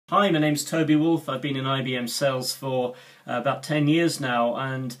Hi, my name's Toby Wolf. I've been in IBM sales for about 10 years now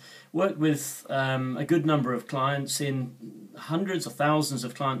and worked with a good number of clients in hundreds of thousands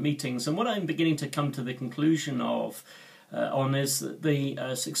of client meetings. And what I'm beginning to come to the conclusion of is that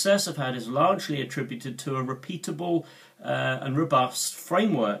the success I've had is largely attributed to a repeatable and robust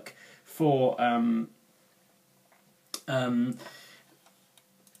framework for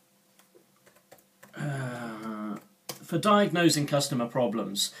diagnosing customer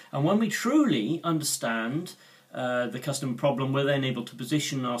problems. And when we truly understand the customer problem, we're then able to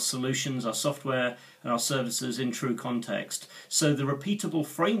position our solutions, our software and our services in true context. So the repeatable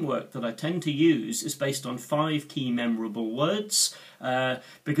framework that I tend to use is based on 5 key memorable words,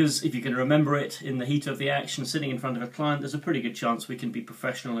 because if you can remember it in the heat of the action sitting in front of a client, there's a pretty good chance we can be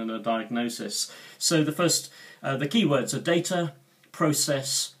professional in a diagnosis. So the key words are data,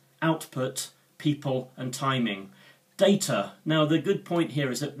 process, output, people and timing. Data. Now the good point here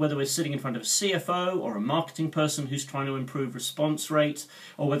is that whether we're sitting in front of a CFO or a marketing person who's trying to improve response rate,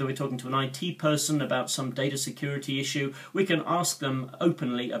 or whether we're talking to an IT person about some data security issue, we can ask them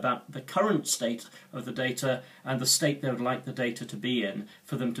openly about the current state of the data and the state they would like the data to be in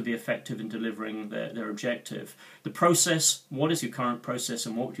for them to be effective in delivering their objective. The process, what is your current process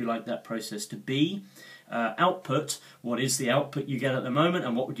and what would you like that process to be? Output, what is the output you get at the moment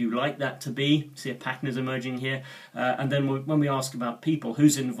and what would you like that to be? See, a pattern is emerging here. And then when we ask about people,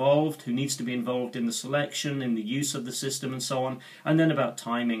 who's involved, who needs to be involved in the selection, in the use of the system and so on. And then about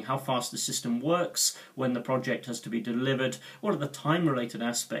timing, how fast the system works when the project has to be delivered. What are the time-related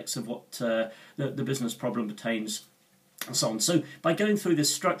aspects of what the business problem pertains, and so on. So by going through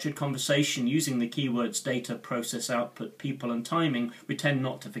this structured conversation using the keywords data, process, output, people and timing, we tend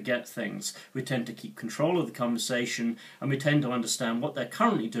not to forget things. We tend to keep control of the conversation and we tend to understand what they're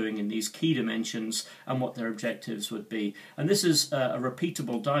currently doing in these key dimensions and what their objectives would be. And this is a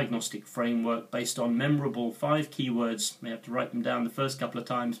repeatable diagnostic framework based on memorable 5 keywords. May have to write them down the first couple of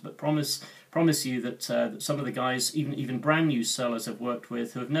times, but promise you that some of the guys, even brand new sellers I've worked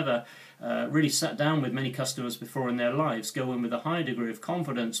with who have never really sat down with many customers before in their lives, go in with a high degree of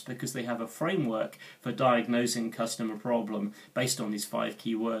confidence because they have a framework for diagnosing customer problem based on these 5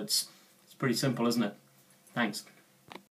 key words. It's pretty simple, isn't it? Thanks.